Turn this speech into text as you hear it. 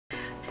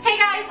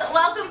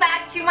welcome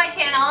back to my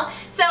channel.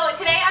 So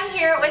today I'm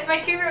here with my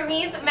two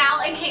roomies,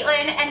 Mal and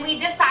Caitlin, and we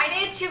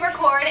decided to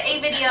record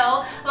a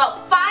video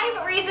about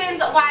 5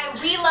 reasons why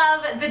we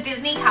love the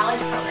Disney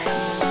College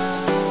Program.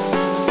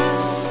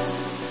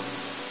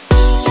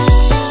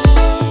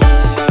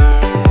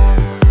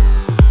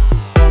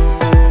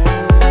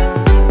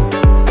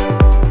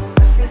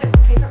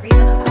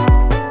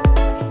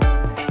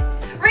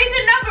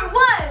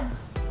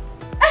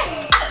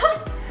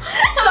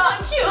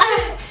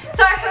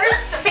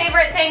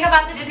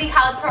 About the Disney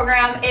College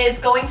Program is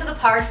going to the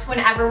parks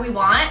whenever we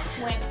want.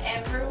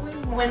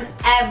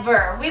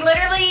 Whenever. We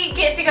literally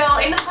get to go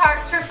into the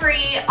parks for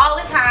free all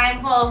the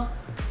time. Well,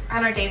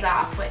 on our days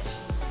off, which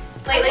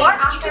lately or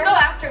after. You can go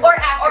after. Or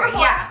after,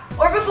 or yeah.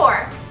 Or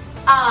before.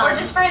 Or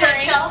just for a night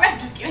show. I'm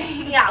just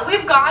kidding. Yeah,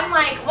 we've gone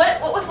like, what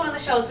was one of the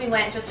shows we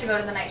went just to go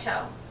to the night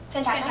show?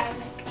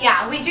 Fantasmic.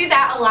 Yeah, we do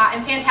that a lot,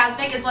 and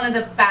Fantasmic is one of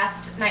the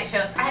best night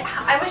shows.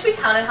 I wish we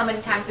counted how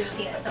many times we've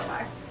seen it so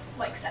far.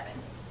 Like 7.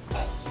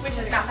 Which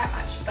is not that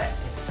much, but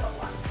it's still a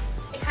lot.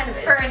 It kind of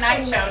is. For a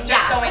night show,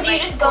 just going you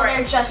just go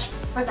there just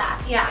for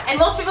that. Yeah, and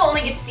most people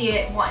only get to see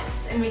it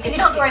once, and we get. You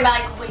don't have to worry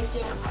about like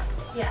wasting a park.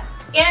 Yeah,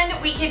 and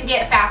we can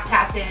get fast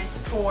passes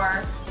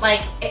for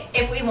like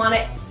if we want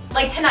it.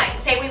 Like tonight,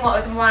 say we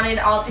wanted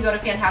all to go to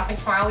Fantasmic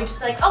tomorrow, we just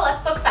be like, oh,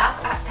 let's book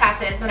fast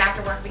passes, and then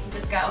after work we can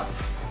just go.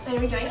 When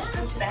are we doing this?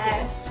 Cool.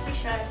 We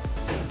should.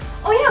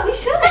 Oh yeah, we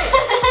should.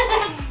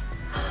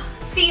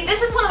 See,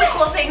 this is one of the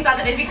cool things about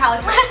the Disney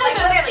College Program. Like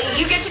literally,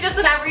 you get to just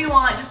whenever you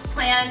want, just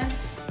plan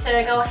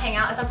to go hang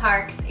out at the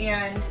parks,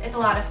 and it's a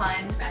lot of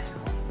fun. It's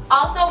magical.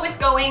 Also, with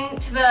going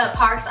to the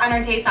parks on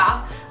our days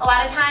off, a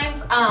lot of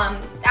times,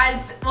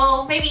 as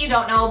well, maybe you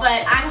don't know,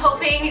 but I'm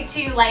hoping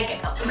to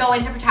like go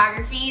into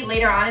photography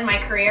later on in my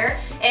career,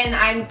 and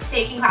I'm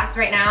taking classes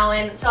right now,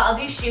 and so I'll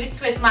do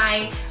shoots with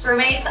my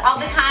roommates all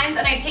the times,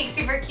 and I take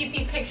super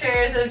cutesy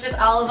pictures of just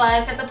all of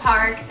us at the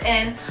parks,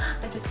 and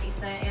they're just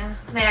decent, yeah.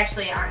 They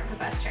actually aren't the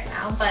best right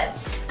now, but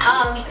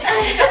so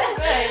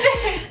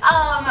good.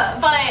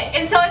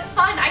 and so it's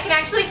fun. I can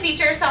actually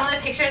feature some of the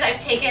pictures I've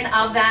taken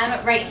of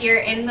them right here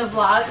in the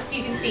vlog, so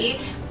you can see.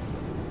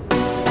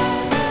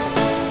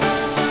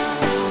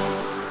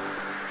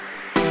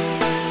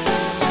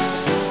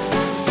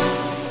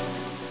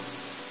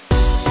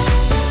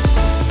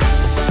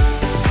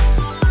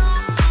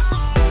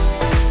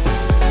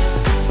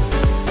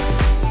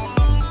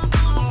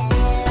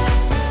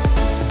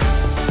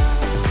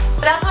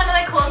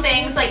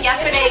 Like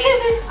yesterday,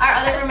 our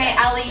other roommate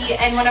Ellie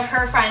and one of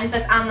her friends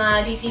that's on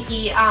the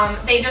DCP,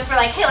 they just were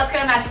like, hey, let's go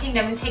to Magic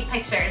Kingdom and take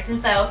pictures.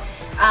 And so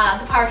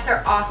the parks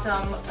are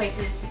awesome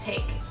places to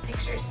take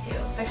pictures too.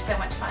 They're so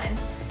much fun.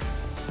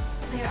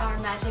 They are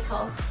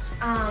magical.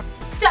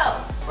 So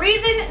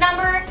reason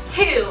number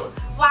 2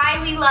 why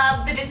we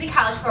love the Disney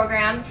College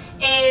Program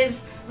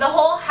is the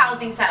whole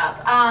housing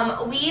setup.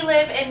 We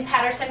live in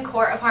Patterson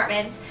Court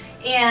Apartments,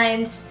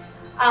 and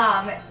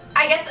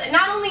I guess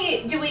not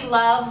only do we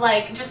love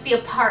like just the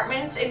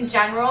apartments in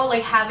general,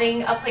 like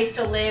having a place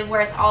to live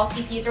where it's all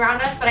CPs around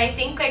us, but I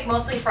think like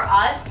mostly for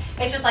us,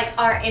 it's just like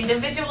our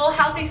individual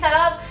housing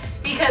setup,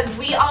 because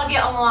we all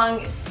get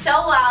along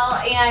so well,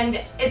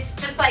 and it's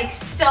just like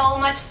so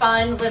much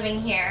fun living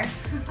here.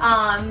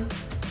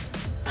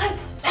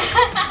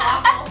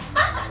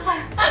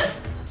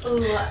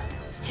 Ooh,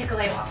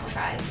 Chick-fil-A waffle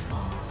fries.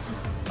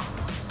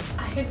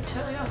 I could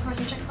totally go for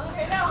some Chick-fil-A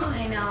right now.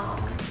 I know.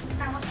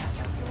 I almost asked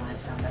you if you wanted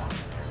some, but I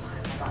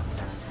bought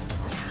stuff.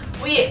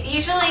 Yeah. We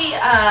usually,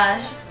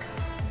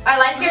 our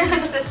life here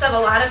consists of a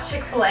lot of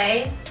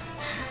Chick-fil-A.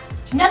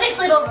 Nugget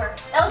sleepover.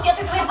 That was the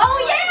other thing. Oh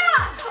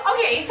yeah!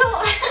 Okay, so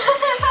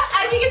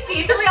as you can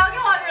see, so we all get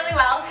along really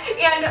well.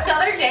 And the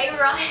other day we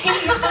were like,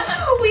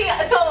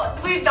 so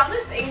we've done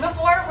this thing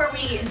before where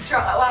we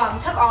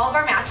took all of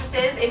our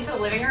mattresses into the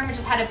living room and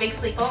just had a big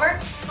sleepover.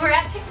 We were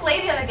at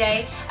Chick-fil-A the other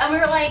day, and we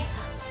were like,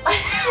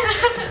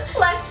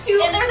 let's do.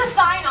 And there's a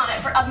sign on it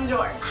for up the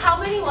door. How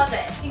many was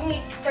it? You can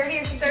eat 30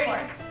 or 64.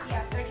 30,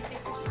 yeah,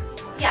 36 or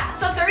 64. Yeah,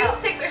 so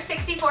 36 or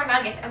 64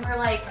 nuggets, and we're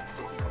like,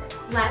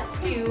 let's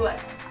do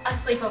a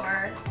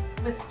sleepover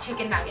with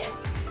chicken nuggets.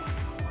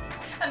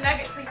 A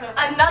nugget sleepover.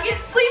 A nugget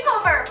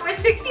sleepover with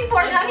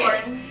 64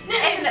 nuggets.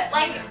 And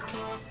like,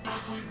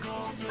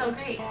 it's just so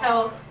great.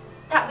 So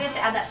that we have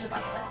to add that to the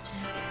bucket list.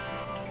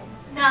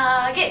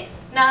 Nuggets,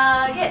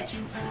 nuggets.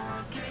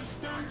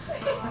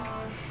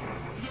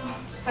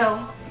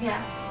 So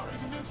yeah.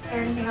 Is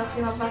there anything else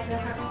we love about the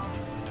apartment?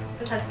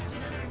 Besides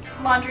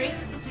laundry.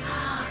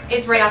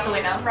 It's right out the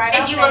window. Right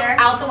if out you there. look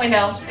out the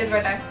window, it's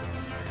right there.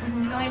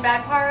 The only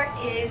bad part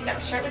is you have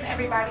to share it with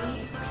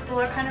everybody. People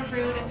are kind of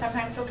rude, and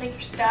sometimes they'll take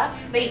your stuff.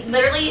 They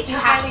literally You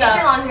have have to get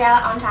your laundry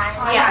out on time.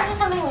 Yeah. This is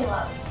something we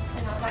loved.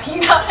 I know what I'm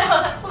talking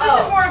about. Well,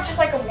 this is more of just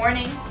like a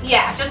warning.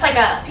 Yeah, just like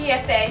a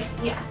PSA.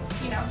 yeah.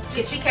 You know,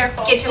 just be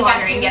careful. Get your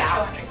laundry and get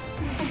out.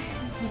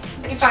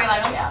 It's fine.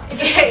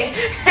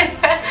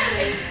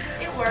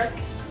 It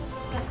works.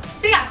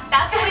 So yeah,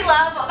 that's what we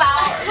love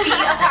about the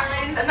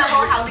apartments and the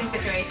whole housing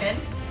situation.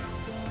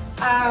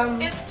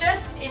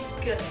 It's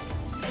good.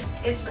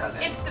 It's real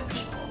good. It's the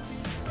people.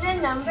 It's in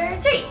Reason number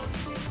 3.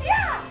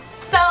 Yeah.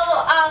 So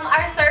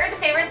our third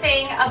favorite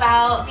thing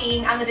about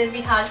being on the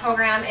Disney College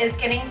program is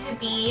getting to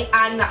be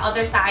on the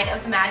other side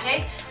of the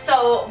magic.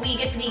 So we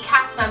get to be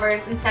cast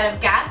members instead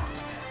of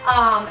guests,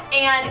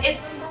 and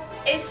it's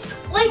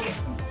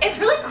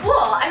really cool.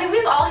 I mean,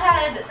 we've all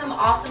had some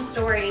awesome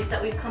stories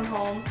that we've come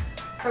home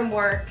from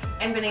work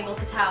and been able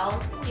to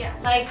tell. Yeah.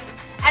 Like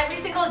every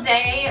single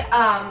day.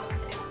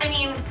 I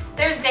mean,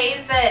 there's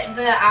days that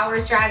the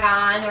hours drag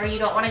on or you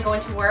don't want to go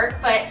into work,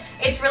 but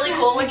it's really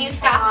cool when you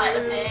stop.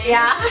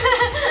 Yeah.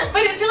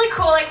 But it's really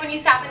cool like when you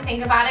stop and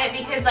think about it,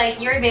 because like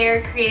you're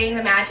there creating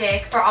the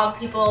magic for all the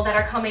people that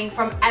are coming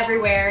from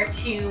everywhere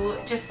to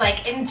just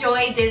like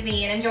enjoy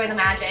Disney and enjoy the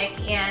magic.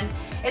 And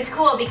it's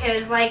cool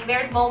because like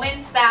there's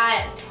moments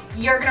that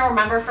you're gonna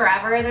remember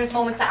forever. There's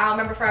moments that I'll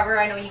remember forever.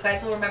 I know you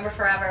guys will remember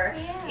forever.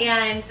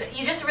 Yeah. And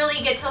you just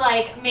really get to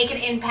like make an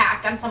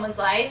impact on someone's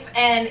life.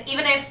 And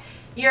even if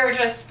you're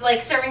just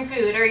like serving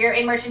food or you're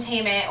in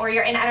merchantainment or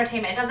you're in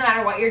entertainment, it doesn't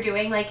matter what you're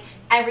doing, like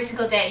every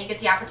single day you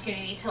get the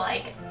opportunity to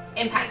like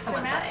impact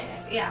someone's life.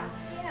 Yeah.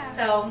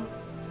 So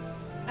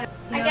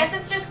I guess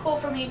it's just cool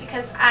for me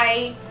because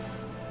I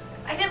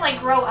didn't like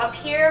grow up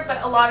here, but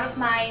a lot of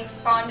my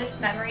fondest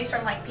memories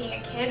from like being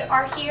a kid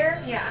are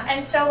here. Yeah.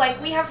 And so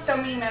like we have so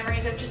many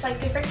memories of just like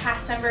different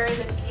cast members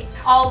and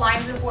all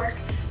lines of work.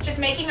 Just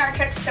making our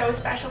trips so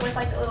special with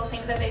like the little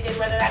things that they did,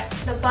 whether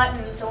that's the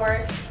buttons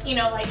or, you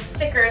know, like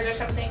stickers or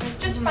something,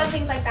 just fun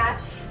things like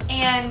that.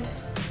 And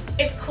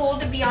it's cool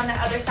to be on the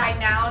other side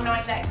now,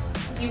 knowing that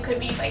you could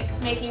be like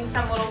making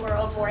some little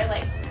girl boy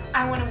like,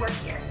 I want to work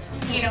here,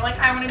 you know, like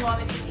I want to go on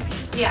the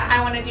DCP. Yeah.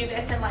 I want to do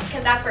this, and like,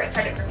 because that's where it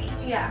started for me.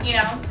 Yeah. You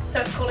know,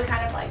 so it's cool to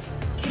kind of like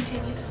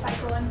continue the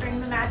cycle and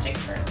bring the magic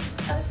for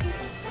other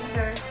people.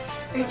 Sure.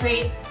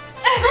 Retweet.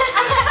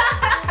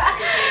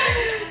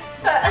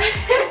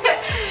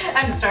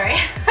 I'm sorry.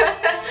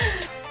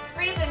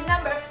 Reason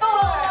number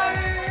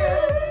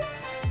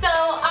 4. So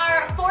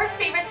our fourth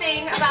favorite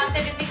thing about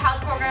the Disney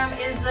College program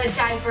is the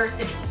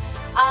diversity.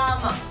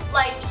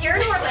 Like here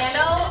in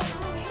Orlando,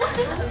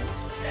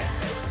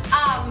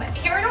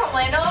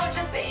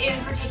 just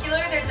in particular,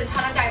 there's a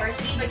ton of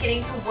diversity, but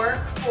getting to work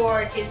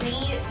for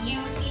Disney,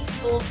 you see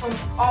people from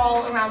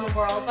all around the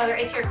world, whether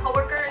it's your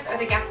coworkers or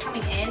the guests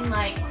coming in,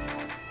 like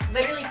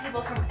literally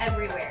people from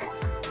everywhere.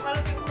 A lot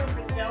of people from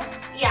Brazil.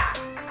 Yeah.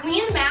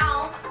 Me and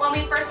Mal, when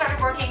we first started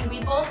working,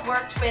 we both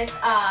worked with,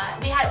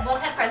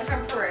 both had friends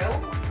from Peru.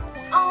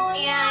 Oh,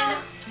 And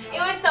it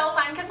was so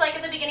fun because like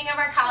at the beginning of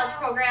our college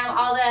program,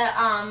 all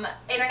the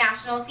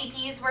international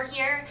CPs were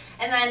here,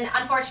 and then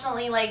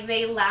unfortunately like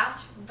they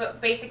left,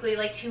 but basically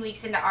like 2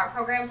 weeks into our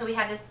program, so we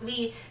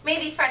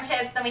made these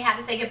friendships, then we had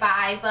to say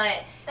goodbye,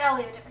 but they all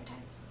leave at different times.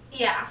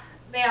 yeah,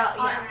 they all,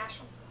 All yeah.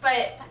 international.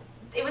 But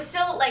it was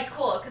still like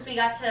cool because we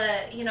got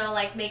to, you know,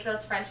 like make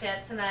those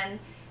friendships and then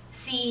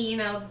see, you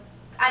know,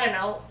 I don't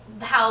know,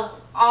 how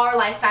our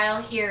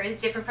lifestyle here is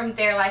different from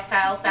their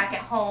lifestyles back at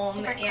home.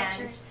 Different and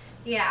cultures.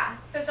 yeah.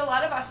 There's a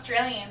lot of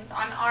Australians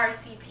on our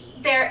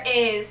CP. There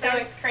is. So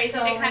There's it's crazy so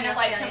to kind many of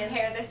like Australians.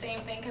 compare the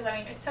same thing, because I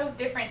mean it's so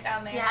different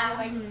down there. Yeah.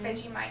 Like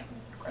Vegemite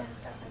and gross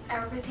stuff.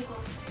 Everybody people.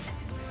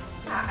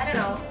 Yeah, I don't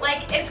know.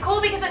 Like, it's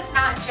cool because it's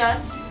not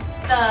just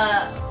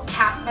the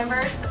cast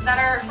members that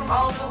are from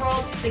all over the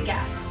world, it's the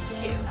guests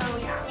too. Oh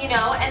yeah. You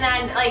know, and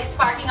then like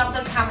sparking up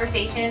those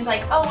conversations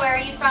like, oh, where are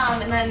you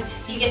from? And then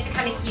you get to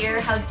kind of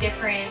hear how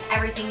different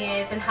everything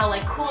is and how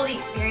like cool the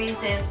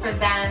experience is for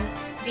them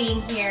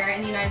being here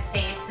in the United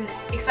States, and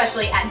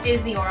especially at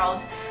Disney World.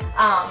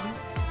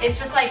 It's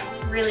just like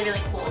really,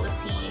 really cool to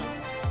see,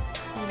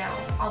 you know,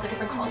 all the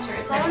different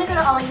cultures. So I want to go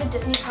to all like the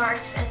Disney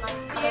parks and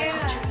like other Yeah.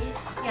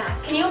 countries.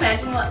 Yeah. Can you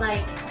imagine what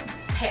like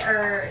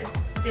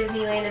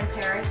Disneyland in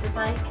Paris is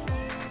like?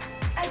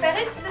 I bet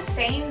it's the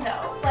same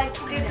though. Like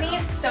Disney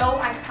is so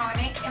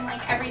iconic and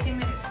like everything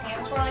that it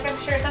stands for. Like I'm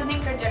sure some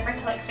things are different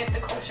to like fit the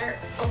culture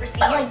overseas.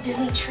 But like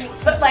Disney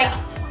treats. But, and like,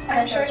 stuff. I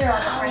I'm bet sure those are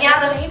all different.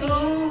 Yeah, the maybe.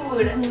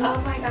 food. Mhm.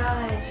 Oh my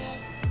gosh.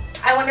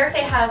 I wonder if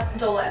they have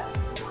Dole Whip.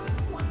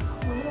 What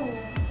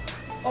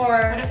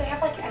Or if they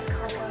have like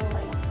escargot,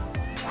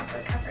 like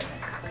chocolate covered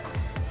escargot?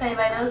 If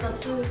anybody knows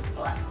about the food,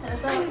 let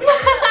us know.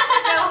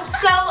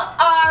 so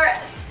our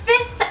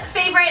fifth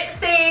favorite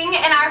thing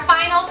and our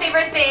final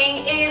favorite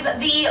thing is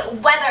the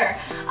weather.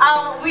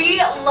 We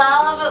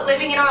love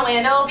living in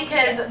Orlando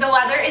because the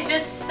weather is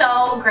just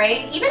so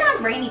great, even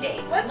on rainy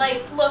days. Let's like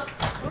just look.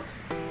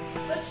 Oops.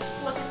 Let's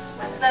just look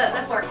at the weather.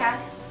 the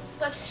forecast.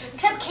 Let's just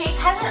Except Kate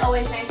has it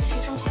always nice.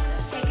 She's from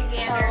Texas. take a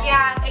gander. So-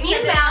 Yeah, me Except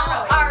and it's not Mal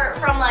always. are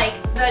from like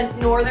the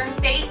northern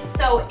states,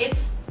 so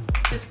it's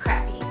just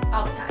crappy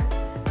all the time.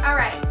 All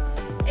right.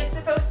 It's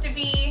supposed to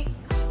be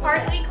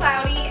partly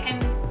cloudy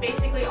and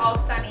basically all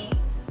sunny.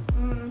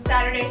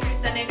 Saturday through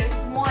Sunday, there's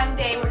one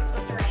day where it's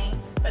supposed to rain,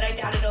 but I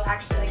doubt it'll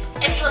actually like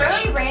It's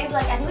literally rained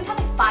like, I think we've had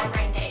like 5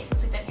 rain days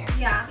since we've been here.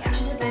 Yeah. Which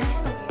has been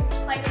kind of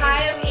weird. like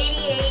high of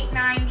 88,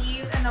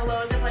 90s, and the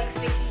lows of like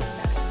 60s and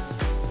 70s.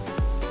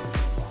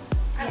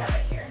 I love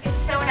it here. It's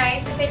so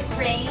nice. If it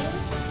rains,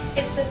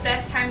 it's the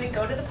best time to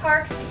go to the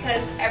parks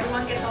because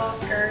everyone gets all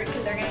scared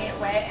because they're gonna get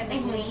wet and they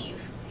leave.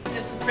 and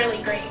it's really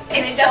great.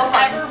 And It's it so doesn't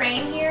fun. ever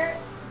rain here,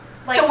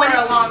 like So for when-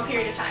 a long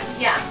period of time.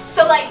 Yeah.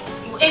 So like,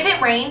 if it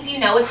rains, you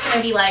know it's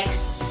gonna be like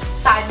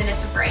 5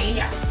 minutes of rain.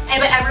 Yeah.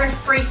 And but everyone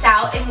freaks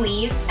out and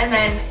leaves, and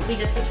then we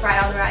just get to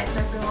ride all the rides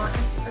whenever we want.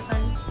 It's super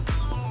fun.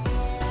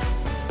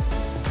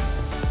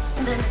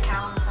 And there's a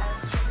cow on the side of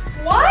the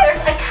street. What?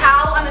 There's a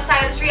cow on the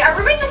side of the street. Our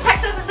roommate just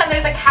texted us and said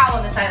there's a cow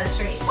on the side of the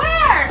street.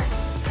 Where?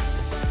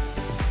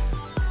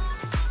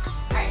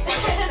 Alright.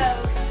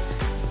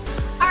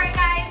 Alright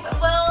guys,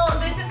 well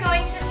this is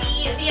going to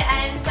be the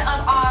end of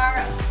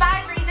our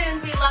 5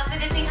 reasons we love the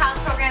Disney College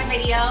Program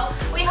video.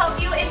 We hope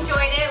you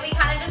enjoyed it. We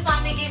kind of just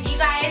wanted to give you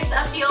guys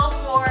a feel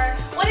for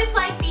what it's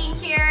like being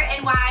here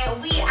and why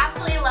we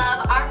absolutely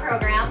love our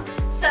program.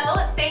 So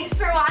thanks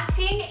for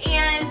watching,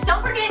 and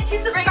don't forget to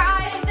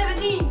subscribe.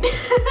 17.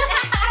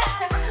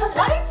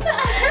 What?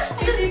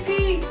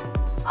 GCP.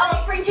 Oh,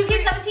 Spring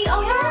 2K17.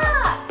 Oh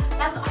yeah,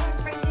 that's our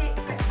spring ticket.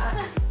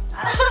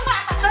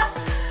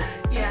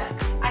 Yeah,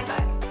 I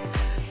suck.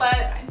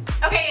 But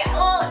okay,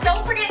 well,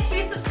 don't forget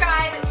to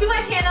subscribe to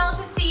my channel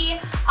to see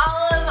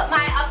all of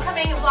my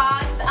upcoming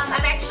vlogs. I'm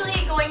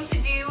actually going to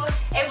do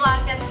a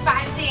vlog that's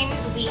 5 things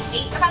we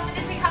hate about the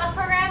Disney College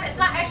Program. It's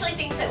not actually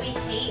things that we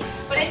hate,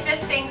 but it's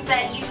just things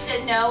that you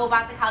should know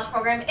about the college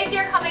program if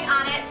you're coming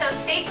on it. So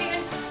stay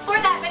tuned for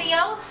that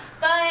video.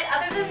 But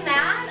other than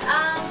that,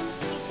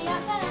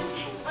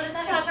 what is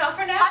that? Ciao ciao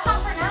for now. Ciao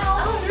for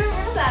now. Oh, I've never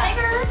heard of that.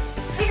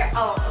 Tigger.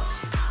 Oh.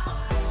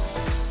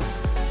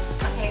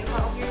 Okay,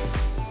 well,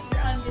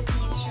 You're on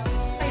Disney's show.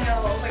 I know,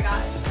 oh my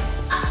gosh.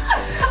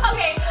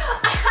 Okay,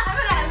 I'm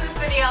gonna end this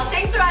video.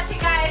 Thanks for watching,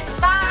 guys.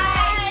 Bye.